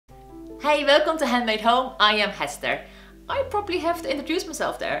Hey, welcome to Handmade Home. I am Hester. I probably have to introduce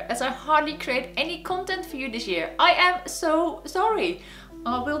myself there, as I hardly create any content for you this year. I am so sorry.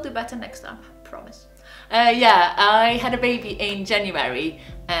 I will do better next time, I promise. I had a baby in January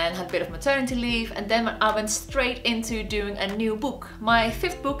and had a bit of maternity leave, and then I went straight into doing a new book. My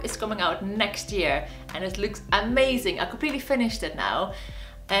 5th book is coming out next year and it looks amazing. I completely finished it now.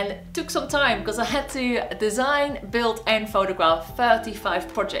 And it took some time because I had to design, build and photograph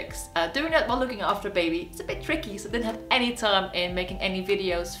 35 projects. Doing that while looking after a baby, it's a bit tricky, so I didn't have any time in making any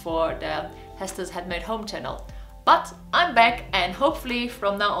videos for the Hester's Handmade Home channel. But I'm back, and hopefully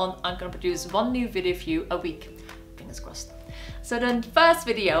from now on I'm gonna produce 1 new video for you a week. Fingers crossed. So the first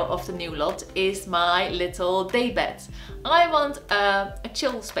video of the new lot is my little daybed. I want a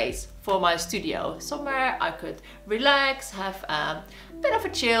chill space for my studio, somewhere I could relax, have a bit of a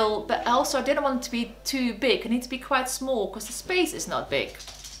chill, but also I didn't want it to be too big. It needs to be quite small because the space is not big.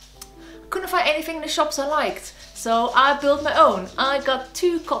 I couldn't find anything in the shops I liked, so I built my own. I got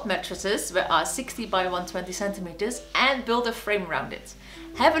 2 cot mattresses that are 60 by 120 centimeters and built a frame around it.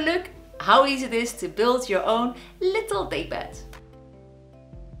 Have a look how easy it is to build your own little daybed.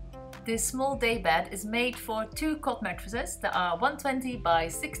 This small daybed is made for 2 cot mattresses that are 120 by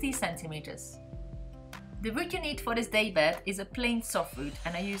 60 centimeters. The wood you need for this daybed is a plain softwood,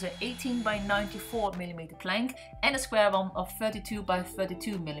 and I use an 18 by 94 mm plank and a square one of 32 by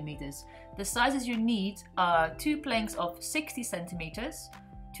 32 mm. The sizes you need are 2 planks of 60 centimeters,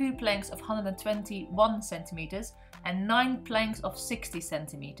 2 planks of 121 centimeters, and 9 planks of 60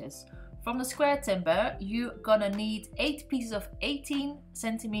 centimeters. From the square timber, you're gonna need 8 pieces of 18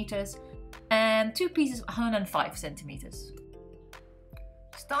 centimeters and 2 pieces of 105 centimeters.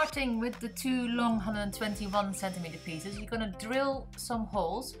 Starting with the 2 long 121 centimeter pieces, you're gonna drill some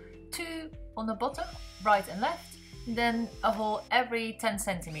holes, 2 on the bottom, right and left, and then a hole every 10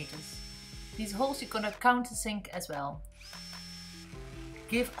 centimeters. These holes you're gonna countersink as well.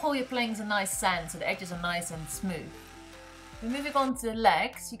 Give all your planks a nice sand so the edges are nice and smooth. Moving on to the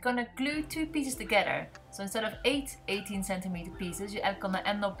legs, you're gonna glue 2 pieces together. So instead of 8 18 centimeter pieces, you're gonna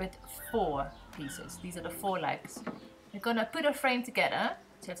end up with 4 pieces. These are the 4 legs. You're gonna put a frame together.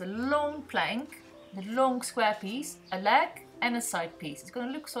 So you have a long plank, the long square piece, a leg and a side piece. It's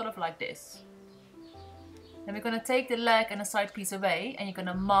gonna look sort of like this. Then we're gonna take the leg and the side piece away, and you're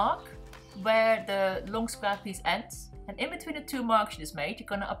gonna mark where the long square piece ends. And in between the 2 marks you just made, you're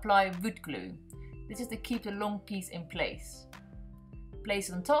gonna apply wood glue. This is to keep the long piece in place. Place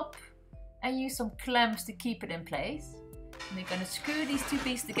it on top and use some clamps to keep it in place. And you're gonna screw these 2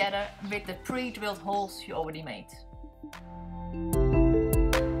 pieces together with the pre-drilled holes you already made.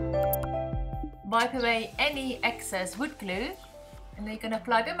 Wipe away any excess wood glue, and then you're gonna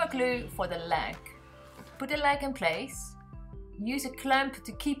apply a bit more glue for the leg. Put the leg in place, use a clamp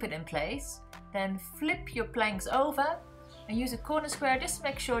to keep it in place, then flip your planks over and use a corner square just to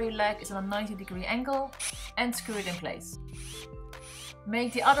make sure your leg is on a 90-degree angle, and screw it in place.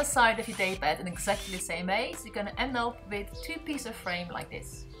 Make the other side of your daybed in exactly the same way, so you're gonna end up with 2 pieces of frame like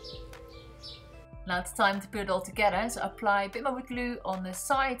this. Now it's time to put it all together, so apply a bit more wood glue on the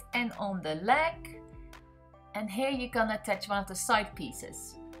side and on the leg. And here you're gonna attach one of the side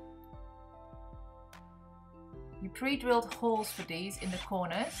pieces. You pre-drilled holes for these in the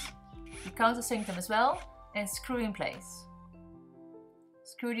corners. You countersink them as well and screw in place.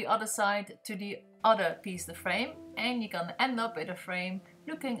 Screw the other side to the other piece of the frame, and you're gonna end up with a frame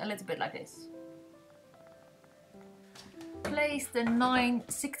looking a little bit like this. Place the 9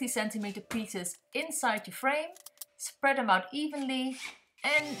 60 centimeter pieces inside your frame, spread them out evenly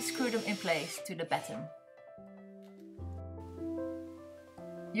and screw them in place to the bottom.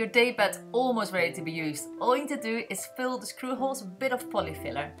 Your daybed's almost ready to be used. All you need to do is fill the screw holes with a bit of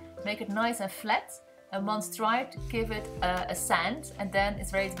polyfiller. Make it nice and flat, and once dried, give it a sand, and then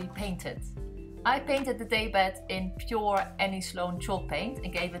it's ready to be painted. I painted the daybed in pure Annie Sloan chalk paint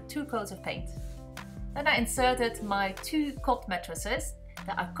and gave it 2 coats of paint. Then I inserted my 2 cot mattresses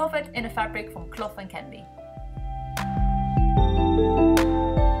that are covered in a fabric from Cloth&Candy.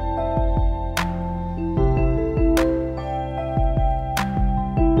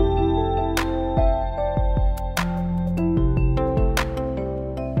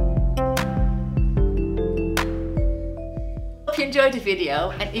 Hope you enjoyed the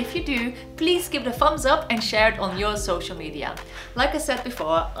video, and if you do, please give it a thumbs up and share it on your social media. Like I said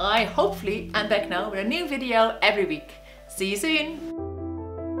before, I hopefully am back now with a new video every week. See you soon!